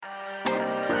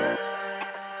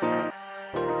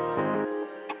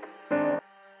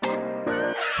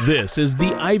This is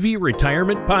the Ivy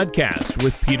Retirement Podcast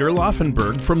with Peter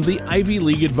Laufenberg from the Ivy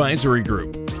League Advisory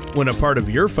Group. When a part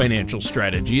of your financial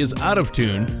strategy is out of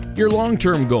tune, your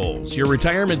long-term goals, your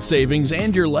retirement savings,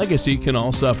 and your legacy can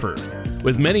all suffer.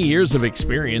 With many years of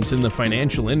experience in the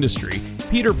financial industry,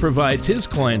 Peter provides his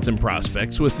clients and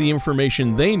prospects with the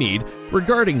information they need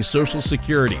regarding Social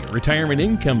Security, retirement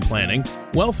income planning,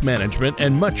 wealth management,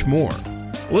 and much more.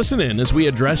 Listen in as we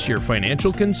address your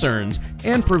financial concerns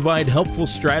and provide helpful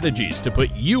strategies to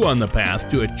put you on the path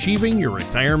to achieving your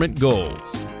retirement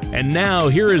goals. And now,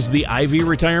 here is the Ivy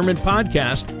Retirement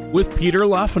Podcast with Peter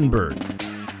Laufenberg.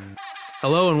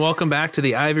 Hello and welcome back to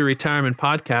the Ivy Retirement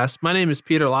Podcast. My name is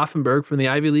Peter Laufenberg from the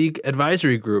Ivy League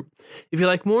Advisory Group. If you'd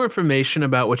like more information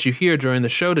about what you hear during the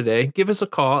show today, give us a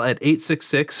call at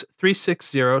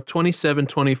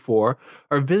 866-360-2724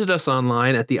 or visit us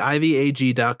online at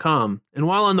theivyag.com. And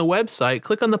while on the website,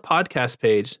 click on the podcast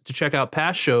page to check out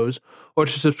past shows or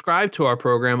to subscribe to our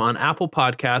program on Apple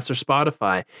Podcasts or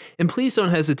Spotify. And please don't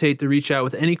hesitate to reach out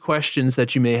with any questions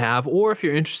that you may have, or if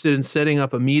you're interested in setting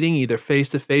up a meeting, either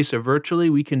face-to-face or virtually,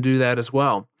 we can do that as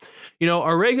well. You know,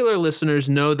 our regular listeners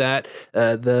know that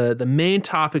the main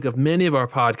topic of many of our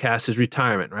podcasts is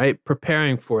retirement, right?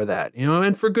 Preparing for that, you know,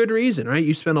 and for good reason, right?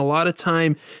 You spend a lot of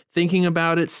time thinking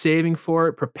about it, saving for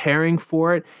it, preparing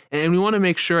for it, and we want to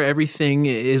make sure everything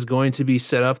is going to be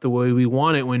set up the way we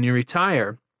want it when you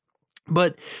retire.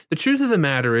 But the truth of the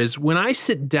matter is, when I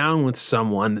sit down with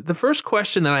someone, the first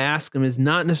question that I ask them is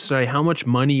not necessarily how much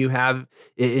money you have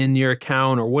in your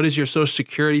account or what is your Social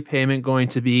Security payment going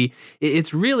to be.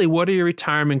 It's really, what are your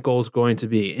retirement goals going to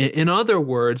be? In other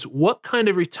words, what kind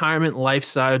of retirement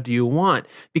lifestyle do you want?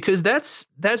 Because that's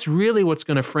really what's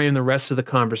going to frame the rest of the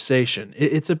conversation.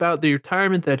 It's about the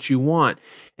retirement that you want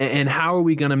and how are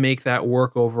we going to make that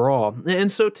work overall.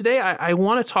 And so today I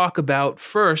want to talk about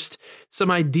first some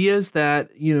ideas that,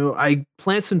 you know, I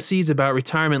plant some seeds about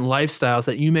retirement lifestyles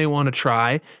that you may want to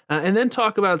try, and then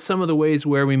talk about some of the ways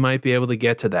where we might be able to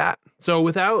get to that. So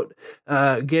without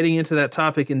getting into that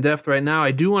topic in depth right now,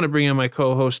 I do want to bring in my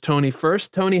co-host, Tony,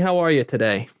 first. Tony, how are you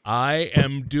today? I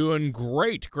am doing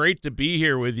great. Great to be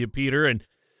here with you, Peter. And,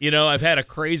 you know, I've had a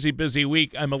crazy busy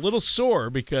week. I'm a little sore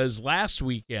because last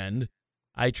weekend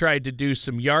I tried to do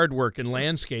some yard work and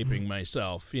landscaping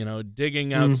myself, you know,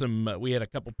 digging out we had a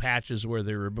couple patches where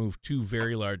they removed two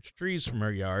very large trees from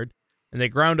our yard, and they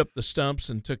ground up the stumps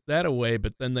and took that away,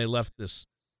 but then they left this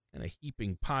kind of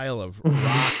heaping pile of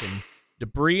rock and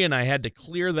debris, and I had to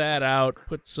clear that out,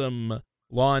 put some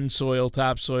lawn soil,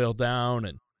 topsoil down,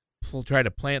 and try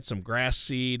to plant some grass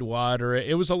seed, water it.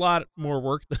 It was a lot more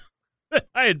work than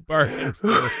I had bargained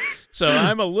for. So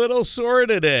I'm a little sore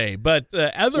today, but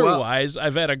otherwise,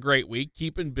 I've had a great week,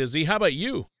 keeping busy. How about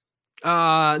you?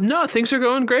 No, things are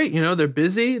going great. You know, they're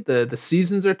busy. The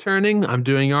seasons are turning. I'm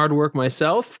doing yard work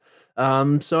myself.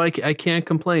 So I can't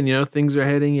complain. You know, things are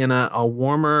heading in a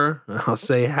warmer, I'll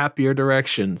say happier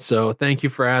direction. So thank you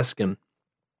for asking.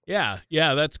 Yeah,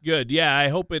 that's good. Yeah, I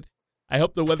hope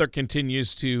the weather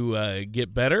continues to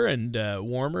get better and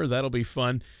warmer. That'll be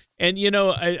fun. And, you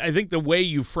know, I think the way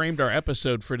you framed our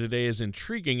episode for today is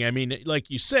intriguing. I mean, like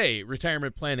you say,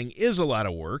 retirement planning is a lot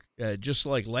of work, just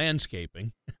like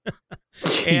landscaping.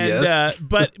 And yes.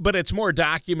 But it's more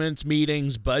documents,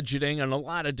 meetings, budgeting, and a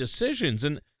lot of decisions.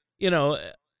 And, you know,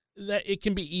 that it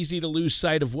can be easy to lose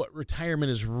sight of what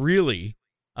retirement is really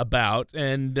about.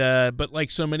 And but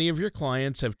like so many of your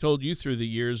clients have told you through the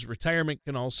years, retirement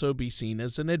can also be seen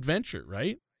as an adventure,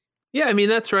 right? Yeah, I mean,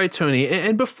 that's right, Tony.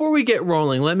 And before we get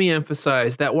rolling, let me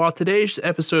emphasize that while today's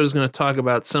episode is going to talk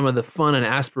about some of the fun and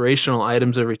aspirational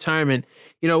items of retirement,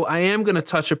 you know, I am going to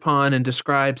touch upon and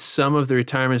describe some of the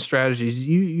retirement strategies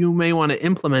you may want to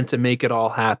implement to make it all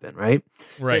happen, right?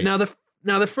 Right. Now,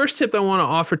 the first tip I want to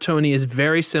offer, Tony, is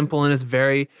very simple and it's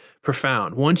very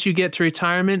profound. Once you get to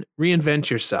retirement, reinvent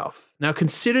yourself. Now,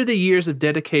 consider the years of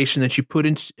dedication that you put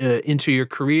into your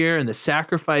career and the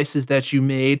sacrifices that you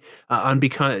made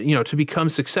to become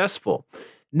successful.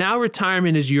 Now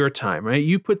retirement is your time, right?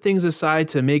 You put things aside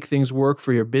to make things work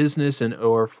for your business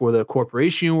or for the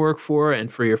corporation you work for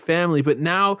and for your family. But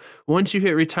now, once you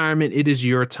hit retirement, it is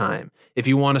your time. If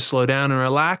you want to slow down and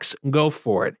relax, go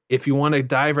for it. If you want to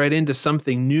dive right into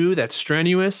something new that's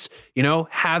strenuous, you know,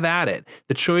 have at it.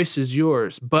 The choice is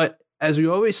yours. But as we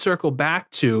always circle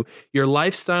back to, your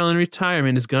lifestyle in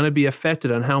retirement is going to be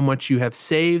affected on how much you have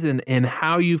saved and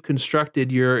how you've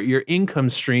constructed your income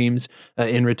streams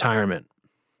in retirement.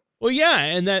 Well, yeah,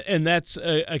 and that's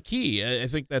a key. I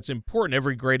think that's important.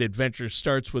 Every great adventure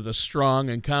starts with a strong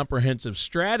and comprehensive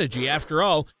strategy. After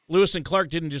all, Lewis and Clark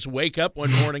didn't just wake up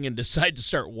one morning and decide to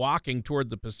start walking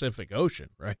toward the Pacific Ocean,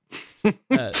 right?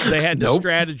 They had to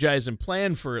strategize and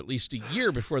plan for at least a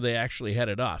year before they actually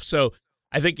headed off. So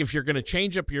I think if you're going to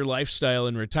change up your lifestyle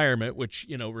in retirement, which,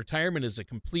 retirement is a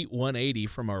complete 180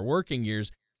 from our working years,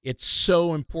 it's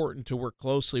so important to work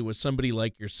closely with somebody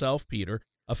like yourself, Peter,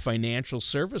 a financial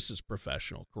services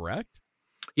professional, correct?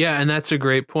 Yeah, and that's a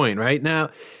great point, right? Now,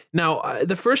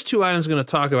 the first two items I'm going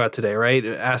to talk about today, right?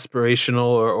 Aspirational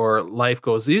or life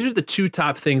goals. These are the two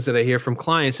top things that I hear from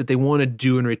clients that they want to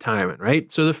do in retirement, right?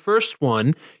 So the first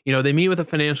one, they meet with a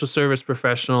financial service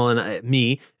professional and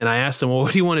I ask them, well,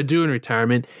 what do you want to do in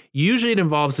retirement? Usually it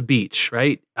involves a beach,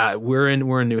 right? We're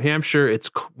in New Hampshire.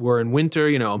 We're in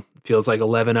winter, feels like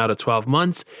 11 out of 12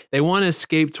 months. They want to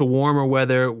escape to warmer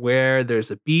weather where there's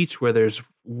a beach, where there's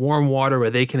warm water, where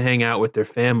they can hang out with their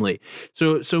family.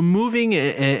 So moving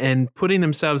and putting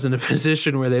themselves in a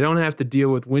position where they don't have to deal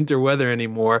with winter weather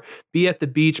anymore, be at the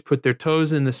beach, put their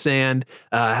toes in the sand,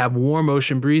 have warm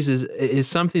ocean breezes is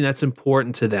something that's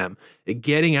important to them.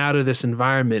 Getting out of this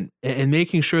environment and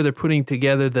making sure they're putting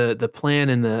together the plan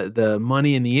and the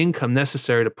money and the income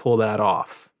necessary to pull that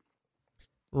off.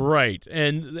 Right.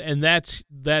 And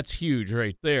that's huge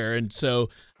right there. And so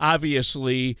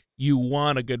obviously you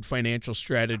want a good financial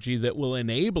strategy that will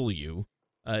enable you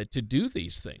to do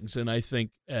these things. And I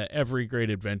think every great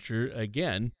adventure,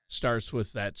 again, starts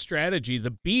with that strategy.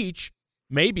 The beach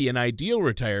may be an ideal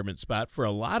retirement spot for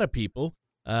a lot of people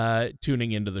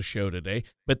tuning into the show today,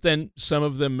 but then some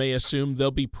of them may assume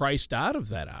they'll be priced out of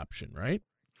that option, right?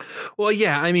 Well,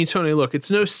 yeah. I mean, Tony, look, it's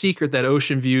no secret that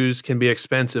ocean views can be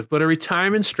expensive, but a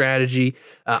retirement strategy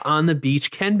on the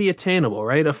beach can be attainable,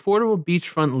 right? Affordable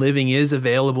beachfront living is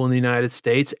available in the United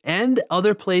States and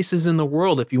other places in the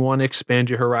world if you want to expand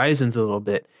your horizons a little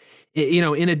bit.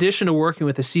 In addition to working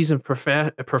with a seasoned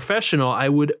professional, I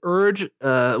would urge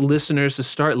listeners to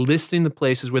start listing the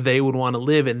places where they would want to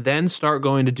live and then start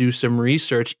going to do some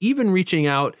research, even reaching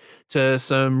out to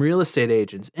some real estate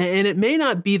agents. And it may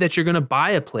not be that you're going to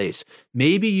buy a place.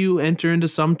 Maybe you enter into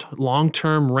some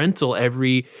long-term rental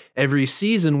every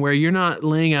season where you're not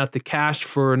laying out the cash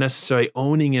for necessarily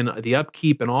owning and the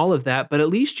upkeep and all of that, but at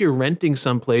least you're renting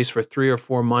someplace for 3 or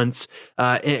 4 months.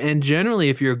 And generally,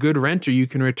 if you're a good renter, you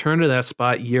can return to that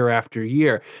spot year after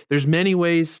year. There's many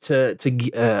ways to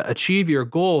achieve your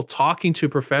goal. Talking to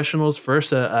professionals,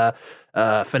 first a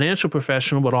financial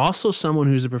professional, but also someone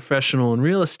who's a professional in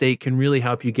real estate can really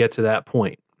help you get to that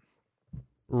point.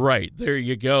 Right. There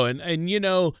you go.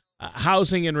 And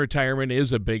housing in retirement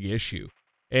is a big issue.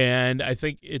 And I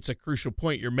think it's a crucial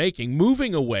point you're making.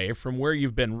 Moving away from where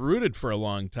you've been rooted for a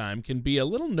long time can be a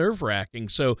little nerve-wracking.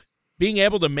 So being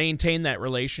able to maintain that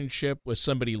relationship with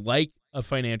somebody like a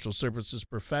financial services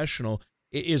professional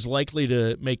is likely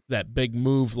to make that big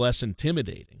move less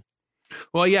intimidating.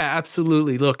 Well, yeah,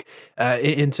 absolutely. Look,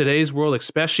 in today's world,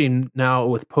 especially now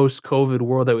with post-COVID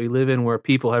world that we live in, where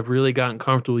people have really gotten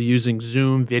comfortable using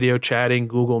Zoom, video chatting,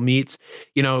 Google Meets,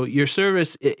 your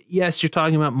service, yes, you're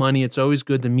talking about money. It's always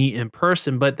good to meet in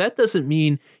person, but that doesn't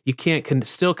mean you can't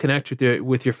still connect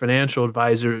with your financial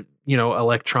advisor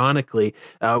electronically.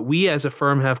 We as a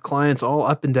firm have clients all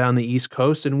up and down the East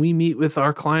Coast, and we meet with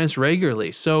our clients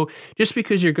regularly. So just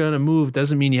because you're going to move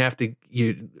doesn't mean you have to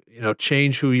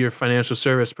change who your financial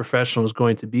service professional is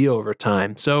going to be over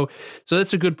time. So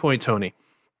that's a good point, Tony.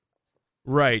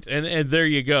 Right. And there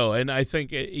you go. And I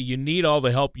think you need all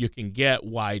the help you can get.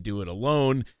 Why do it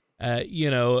alone?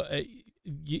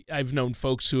 I've known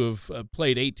folks who have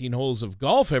played 18 holes of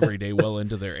golf every day well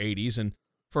into their 80s, and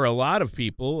for a lot of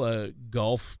people,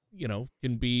 golf,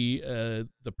 can be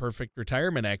the perfect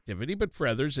retirement activity, but for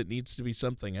others, it needs to be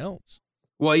something else.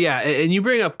 Well, yeah, and you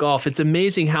bring up golf. It's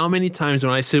amazing how many times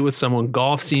when I sit with someone,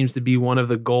 golf seems to be one of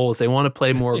the goals. They want to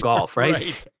play more golf, right?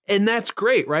 Right. And that's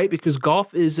great, right? Because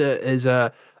golf is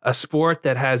a sport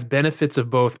that has benefits of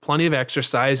both plenty of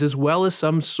exercise as well as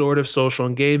some sort of social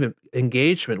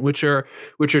engagement, which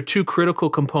are two critical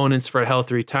components for a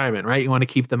healthy retirement, right? You want to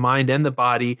keep the mind and the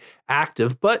body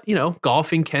active, but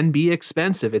golfing can be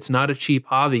expensive. It's not a cheap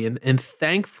hobby, and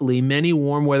thankfully, many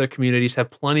warm weather communities have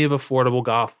plenty of affordable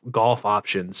golf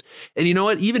options. And you know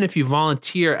what? Even if you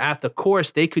volunteer at the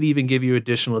course, they could even give you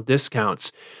additional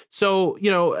discounts. So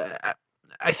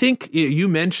I think you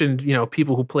mentioned,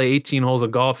 people who play 18 holes of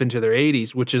golf into their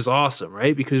 80s, which is awesome,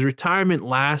 right? Because retirement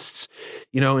lasts,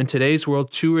 in today's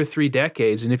world, 2 or 3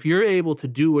 decades. And if you're able to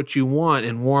do what you want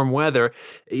in warm weather,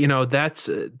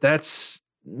 that's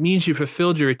means you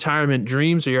fulfilled your retirement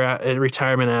dreams or your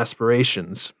retirement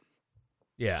aspirations.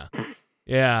 Yeah.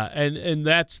 Yeah. And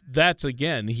that's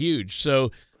again huge.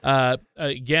 So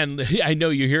again, I know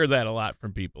you hear that a lot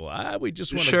from people. We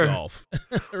just want to golf.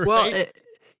 Right? Well,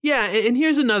 yeah. And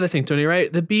here's another thing, Tony,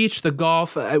 right? The beach, the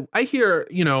golf. I hear,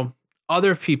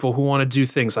 other people who want to do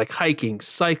things like hiking,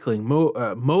 cycling,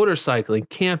 motorcycling,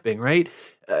 camping, right?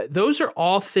 Those are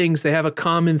all things, they have a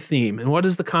common theme. And what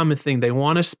is the common thing? They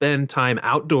want to spend time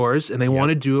outdoors and they want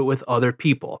to do it with other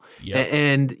people.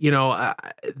 And,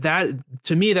 that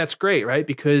to me, that's great, right?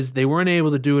 Because they weren't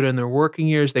able to do it in their working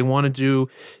years. They want to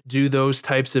do those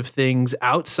types of things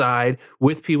outside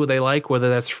with people they like, whether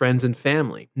that's friends and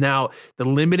family. Now, the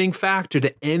limiting factor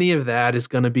to any of that is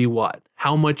going to be what?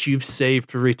 How much you've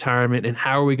saved for retirement, and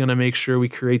how are we going to make sure we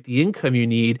create the income you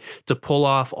need to pull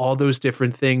off all those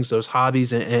different things, those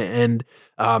hobbies and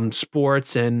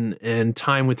sports and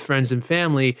time with friends and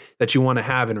family that you want to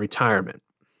have in retirement.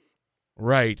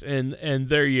 Right. And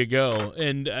there you go.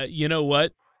 And you know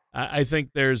what? I think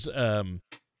there's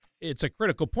it's a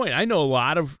critical point. I know a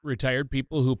lot of retired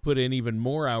people who put in even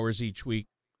more hours each week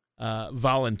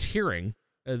volunteering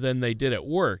than they did at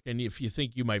work. And if you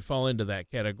think you might fall into that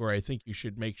category, I think you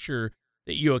should make sure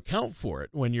that you account for it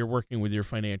when you're working with your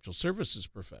financial services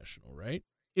professional, right?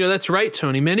 That's right,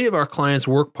 Tony. Many of our clients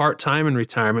work part-time in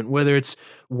retirement, whether it's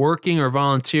working or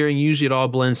volunteering. Usually it all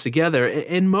blends together.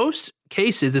 In most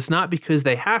cases, it's not because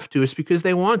they have to, it's because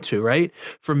they want to, right?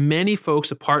 For many folks,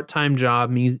 a part-time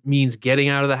job means getting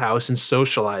out of the house and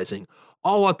socializing,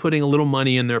 all while putting a little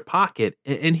money in their pocket.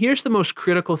 And here's the most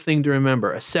critical thing to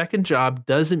remember. A second job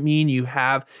doesn't mean you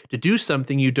have to do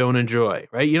something you don't enjoy,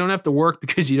 right? You don't have to work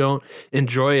because you don't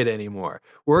enjoy it anymore.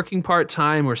 Working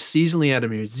part-time or seasonally at a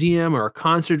museum or a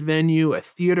concert venue, a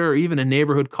theater, or even a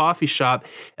neighborhood coffee shop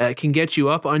can get you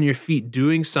up on your feet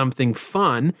doing something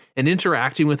fun and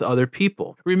interacting with other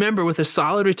people. Remember, with a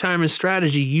solid retirement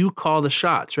strategy, you call the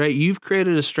shots, right? You've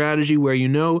created a strategy where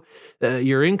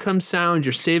your income sound,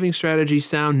 your saving strategy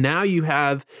sound. Now you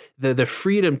have the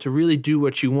freedom to really do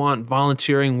what you want,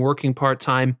 volunteering, working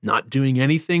part-time, not doing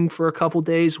anything for a couple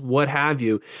days, what have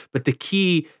you. But the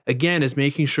key, again, is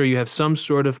making sure you have some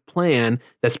sort of plan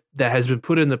that has been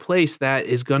put into place that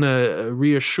is going to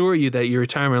reassure you that your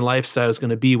retirement lifestyle is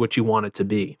going to be what you want it to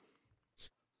be.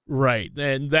 Right.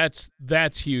 And that's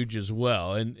huge as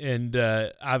well. And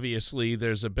obviously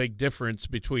there's a big difference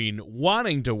between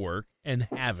wanting to work and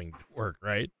having to work,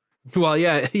 right? Well,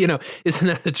 yeah, isn't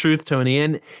that the truth, Tony?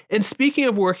 And speaking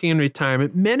of working in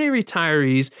retirement, many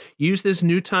retirees use this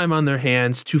new time on their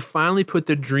hands to finally put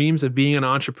their dreams of being an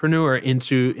entrepreneur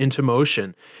into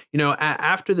motion.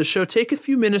 After the show, take a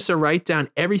few minutes to write down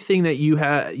everything that you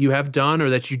have done or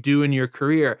that you do in your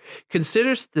career.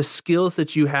 Consider the skills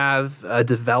that you have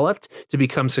developed to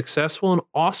become successful, and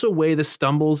also weigh the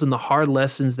stumbles and the hard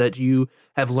lessons that you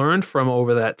have learned from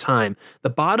over that time. The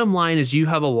bottom line is you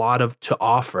have a lot to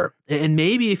offer. And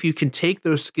maybe if you can take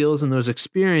those skills and those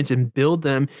experience and build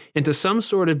them into some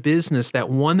sort of business, that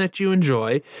one that you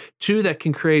enjoy, two that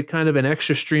can create kind of an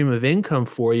extra stream of income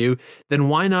for you, then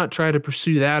why not try to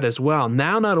pursue that as well?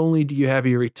 Now, not only do you have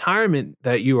your retirement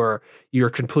that you're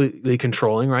completely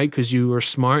controlling, right? Because you were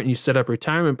smart and you set up a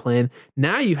retirement plan.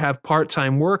 Now you have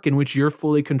part-time work in which you're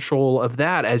fully control of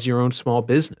that as your own small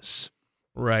business.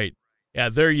 Right. Yeah,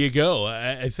 there you go.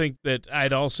 I think that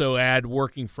I'd also add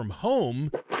working from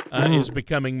home is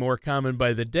becoming more common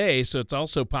by the day. So it's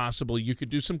also possible you could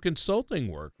do some consulting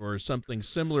work or something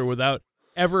similar without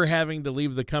ever having to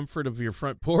leave the comfort of your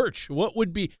front porch. What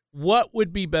would be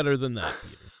better than that,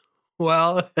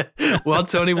 Peter? Well,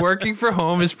 Tony, working from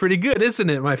home is pretty good, isn't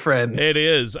it, my friend? It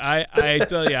is. I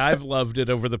tell you, I've loved it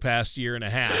over the past year and a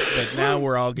half. But now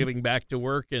we're all getting back to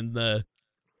work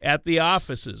at the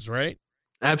offices, right?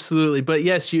 Absolutely. But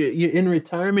yes, you in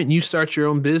retirement, you start your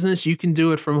own business, you can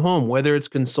do it from home, whether it's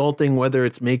consulting, whether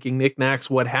it's making knickknacks,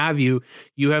 what have you.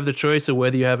 You have the choice of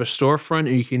whether you have a storefront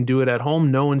or you can do it at home.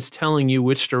 No one's telling you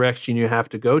which direction you have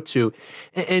to go to.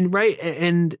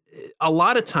 And a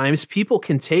lot of times people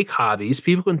can take hobbies,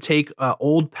 people can take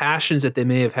old passions that they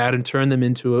may have had and turn them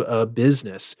into a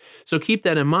business. So keep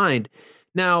that in mind.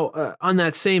 Now, on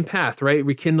that same path, right,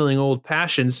 rekindling old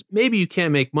passions, maybe you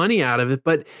can't make money out of it,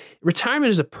 but retirement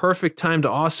is a perfect time to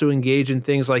also engage in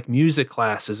things like music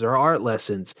classes or art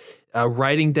lessons,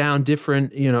 writing down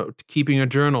different, keeping a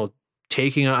journal,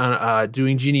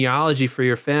 doing genealogy for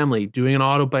your family, doing an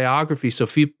autobiography so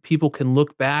people can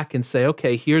look back and say,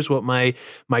 okay, here's what my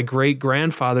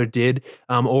great-grandfather did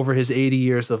over his 80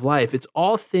 years of life. It's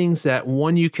all things that,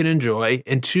 one, you can enjoy,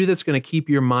 and two, that's going to keep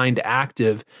your mind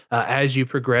active as you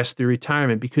progress through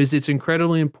retirement, because it's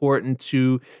incredibly important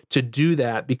to do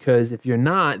that, because if you're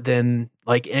not, then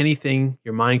like anything,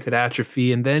 your mind could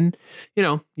atrophy, and then,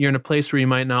 you're in a place where you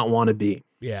might not want to be.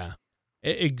 Yeah,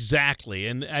 exactly.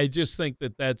 And I just think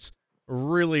that that's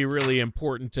really, really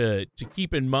important to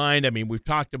keep in mind. I mean, we've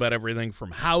talked about everything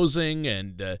from housing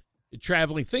and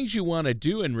traveling, things you want to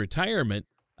do in retirement,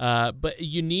 but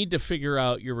you need to figure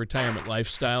out your retirement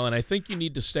lifestyle, and I think you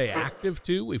need to stay active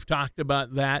too. We've talked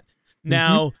about that.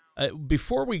 Now,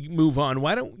 before we move on,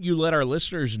 why don't you let our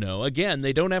listeners know, again,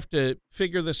 they don't have to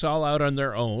figure this all out on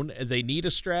their own. They need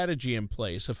a strategy in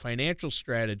place, a financial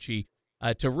strategy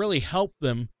to really help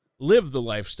them live the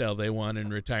lifestyle they want in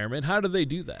retirement. How do they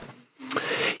do that?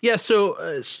 Yeah,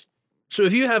 so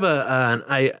if you have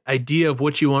an idea of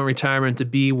what you want retirement to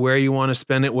be, where you want to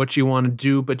spend it, what you want to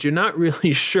do, but you're not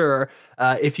really sure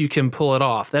if you can pull it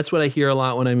off. That's what I hear a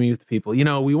lot when I meet with people.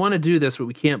 We want to do this, but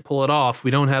we can't pull it off.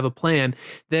 We don't have a plan.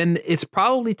 Then it's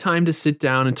probably time to sit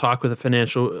down and talk with a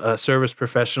financial service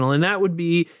professional. And that would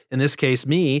be, in this case,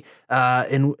 me.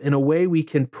 In a way, we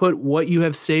can put what you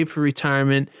have saved for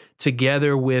retirement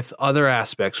together with other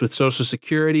aspects, with Social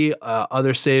Security,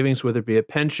 other savings, whether it be a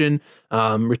pension,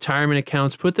 retirement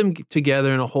accounts, put them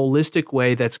together in a holistic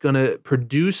way that's going to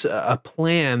produce a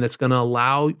plan that's going to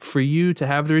allow for you to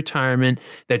have the retirement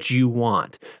that you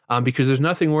want. Because there's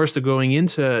nothing worse than going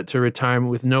into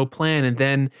retirement with no plan, and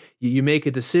then you make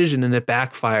a decision and it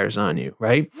backfires on you,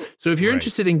 right? So if you're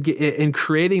interested in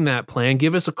creating that plan,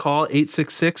 give us a call,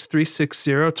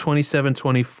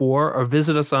 866-360-2724, or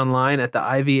visit us online at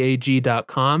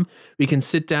theivag.com. We can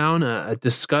sit down,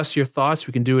 discuss your thoughts.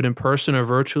 We can do it in person or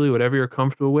virtually, whatever you're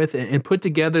comfortable with, and put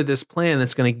together this plan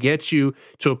that's going to get you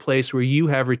to a place where you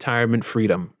have retirement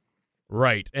freedom.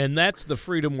 Right, and that's the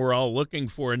freedom we're all looking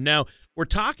for. And now we're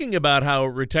talking about how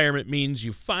retirement means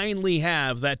you finally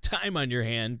have that time on your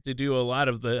hand to do a lot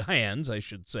of the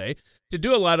to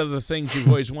do a lot of the things you've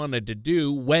always wanted to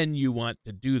do when you want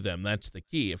to do them. That's the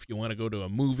key. If you want to go to a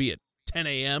movie at 10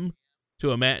 a.m.,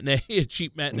 to a matinee, a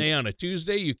cheap matinee on a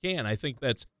Tuesday, you can. I think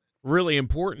that's really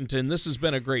important, and this has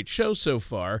been a great show so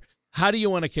far. How do you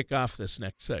want to kick off this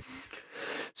next segment?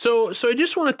 So I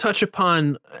just want to touch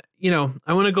upon,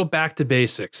 I want to go back to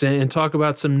basics and talk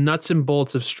about some nuts and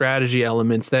bolts of strategy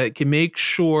elements that can make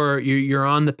sure you're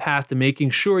on the path to making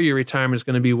sure your retirement is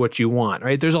going to be what you want,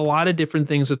 right? There's a lot of different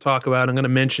things to talk about. I'm going to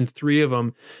mention 3 of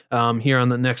them here on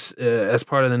the next, as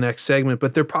part of the next segment,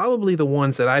 but they're probably the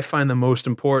ones that I find the most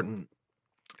important.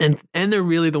 And they're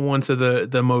really the ones that are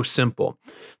the most simple.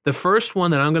 The first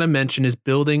one that I'm going to mention is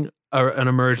building an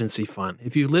emergency fund.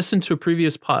 If you've listened to a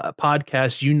previous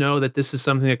podcast, you know that this is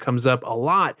something that comes up a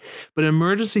lot, but an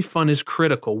emergency fund is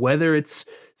critical, whether it's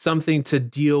something to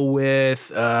deal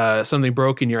with something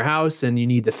broke in your house and you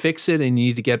need to fix it and you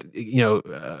need to get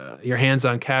your hands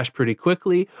on cash pretty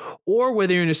quickly, or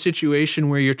whether you're in a situation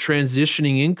where you're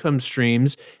transitioning income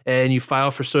streams and you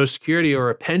file for Social Security or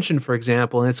a pension, for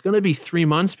example, and it's going to be 3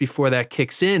 months before that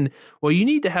kicks in. Well, you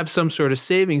need to have some sort of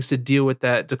savings to deal with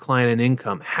that decline in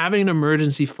income. Having an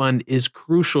emergency fund is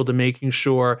crucial to making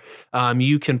sure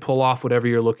you can pull off whatever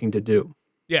you're looking to do.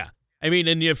 Yeah. I mean,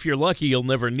 and if you're lucky, you'll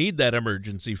never need that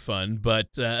emergency fund, but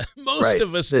most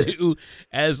of us do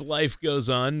as life goes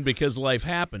on, because life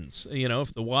happens.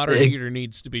 If the water heater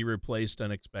needs to be replaced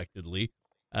unexpectedly,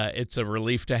 it's a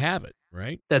relief to have it,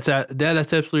 right? That's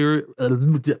absolutely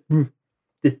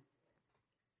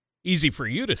easy for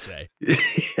you to say.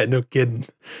 Yeah, no kidding.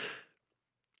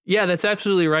 Yeah, that's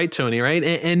absolutely right, Tony, right?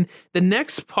 And the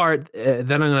next part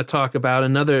that I'm going to talk about,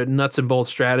 another nuts and bolts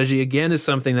strategy, again, is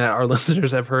something that our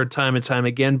listeners have heard time and time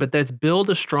again, but that's build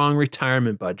a strong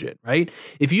retirement budget, right?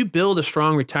 If you build a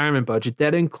strong retirement budget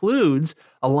that includes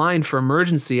a line for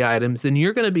emergency items, then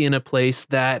you're going to be in a place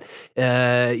that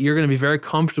you're going to be very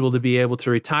comfortable to be able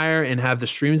to retire and have the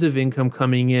streams of income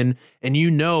coming in, and you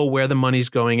know where the money's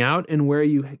going out and where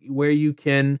you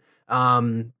can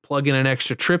plug in an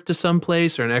extra trip to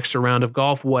someplace or an extra round of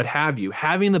golf, what have you.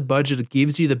 Having the budget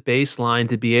gives you the baseline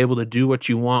to be able to do what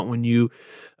you want when you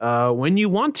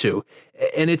want to.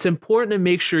 And it's important to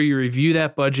make sure you review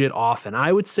that budget often.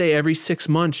 I would say every 6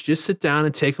 months, just sit down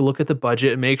and take a look at the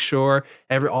budget and make sure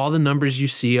all the numbers you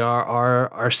see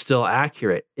are still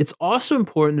accurate. It's also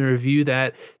important to review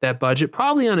that budget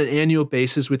probably on an annual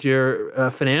basis with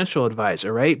your financial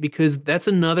advisor, right? Because that's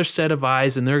another set of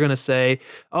eyes, and they're going to say,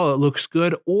 oh, it looks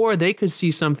good, or they could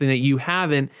see something that you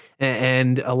haven't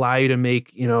and allow you to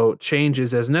make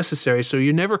changes as necessary, so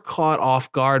you're never caught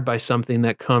off guard by something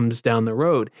that comes down the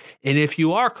road. And if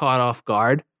you are caught off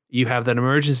guard, you have that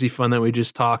emergency fund that we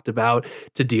just talked about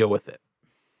to deal with it.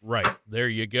 Right. There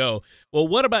you go. Well,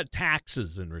 what about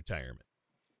taxes in retirement?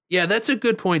 Yeah, that's a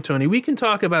good point, Tony. We can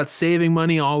talk about saving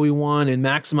money all we want and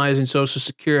maximizing Social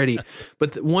Security,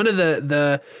 but one of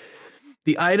the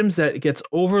items that gets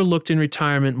overlooked in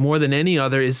retirement more than any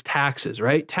other is taxes,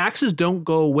 right? Taxes don't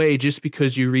go away just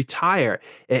because you retire.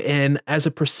 And as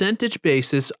a percentage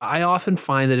basis, I often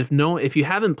find that if you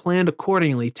haven't planned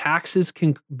accordingly, taxes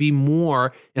can be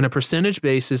more in a percentage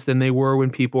basis than they were when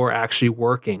people were actually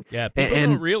working. Yeah, people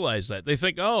don't realize that. They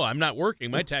think, oh, I'm not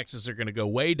working, my taxes are going to go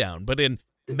way down. But in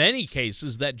many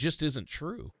cases, that just isn't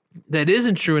true. That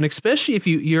isn't true. And especially if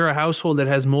you're a household that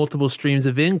has multiple streams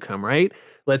of income, right?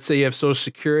 Let's say you have Social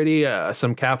Security,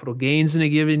 some capital gains in a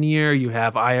given year, you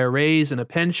have IRAs and a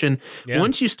pension. Yeah.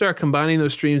 Once you start combining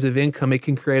those streams of income, it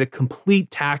can create a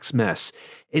complete tax mess.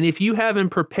 And if you haven't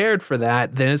prepared for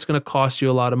that, then it's going to cost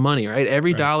you a lot of money, right?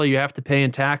 Every dollar you have to pay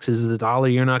in taxes is a dollar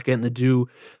you're not getting to do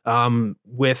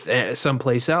with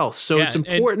someplace else. So it's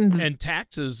important. And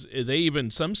taxes,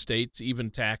 some states even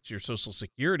tax your Social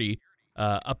Security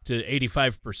up to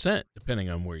 85%,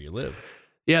 depending on where you live.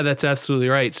 Yeah, that's absolutely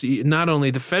right. So not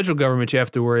only the federal government you have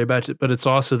to worry about, but it's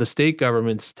also the state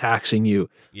governments taxing you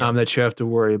that you have to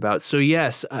worry about. So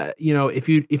yes, if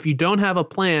you don't have a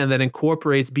plan that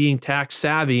incorporates being tax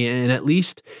savvy and at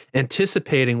least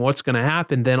anticipating what's going to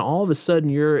happen, then all of a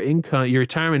sudden your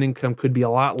retirement income could be a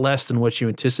lot less than what you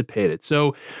anticipated.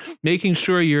 So making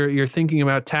sure you're thinking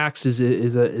about taxes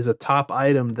is a top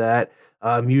item that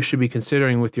you should be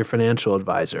considering with your financial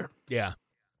advisor.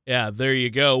 Yeah, there you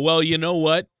go. Well, you know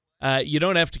what? You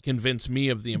don't have to convince me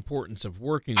of the importance of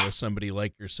working with somebody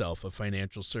like yourself, a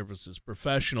financial services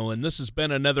professional. And this has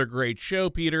been another great show,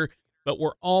 Peter, but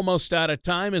we're almost out of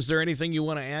time. Is there anything you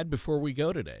want to add before we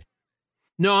go today?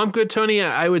 No, I'm good, Tony.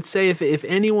 I would say if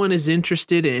anyone is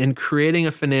interested in creating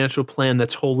a financial plan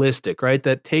that's holistic, right,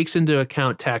 that takes into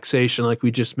account taxation, like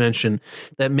we just mentioned,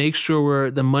 that makes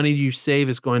sure the money you save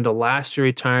is going to last your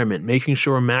retirement, making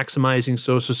sure we're maximizing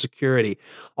Social Security,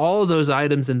 all of those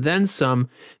items, and then some,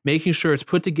 making sure it's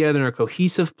put together in a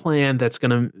cohesive plan that's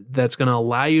gonna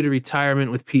allow you to retire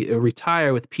with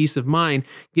peace of mind.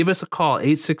 Give us a call,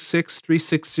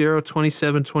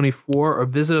 866-360-2724, or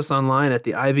visit us online at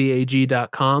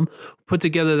theivag.com. Put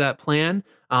together that plan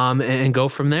and go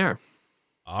from there.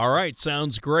 All right,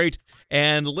 sounds great.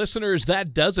 And listeners,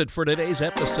 that does it for today's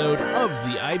episode of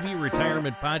the Ivy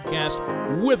Retirement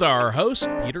Podcast with our host,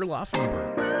 Peter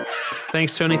Laufenberg.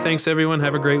 Thanks, Tony. Thanks, everyone.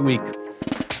 Have a great week.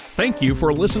 Thank you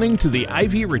for listening to the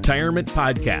Ivy Retirement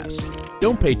Podcast.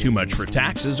 Don't pay too much for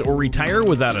taxes or retire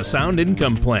without a sound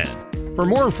income plan. For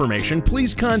more information,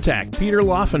 please contact Peter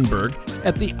Laufenberg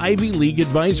at the Ivy League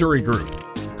Advisory Group.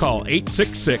 Call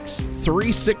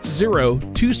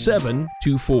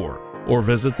 866-360-2724 or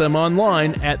visit them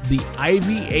online at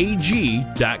theivag.com.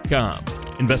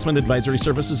 Investment advisory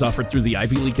services offered through the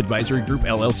Ivy League Advisory Group,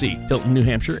 LLC, Tilton, New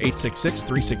Hampshire,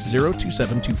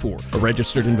 866-360-2724. A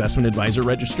registered investment advisor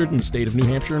registered in the state of New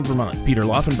Hampshire and Vermont. Peter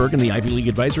Laufenberg and the Ivy League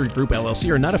Advisory Group,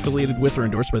 LLC are not affiliated with or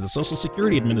endorsed by the Social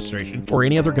Security Administration or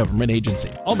any other government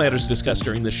agency. All matters discussed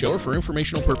during this show are for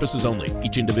informational purposes only.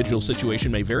 Each individual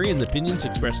situation may vary and the opinions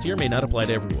expressed here may not apply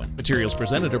to everyone. Materials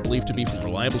presented are believed to be from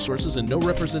reliable sources and no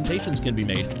representations can be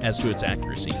made as to its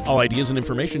accuracy. All ideas and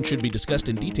information should be discussed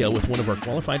in detail with one of our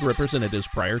qualified representatives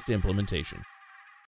prior to implementation.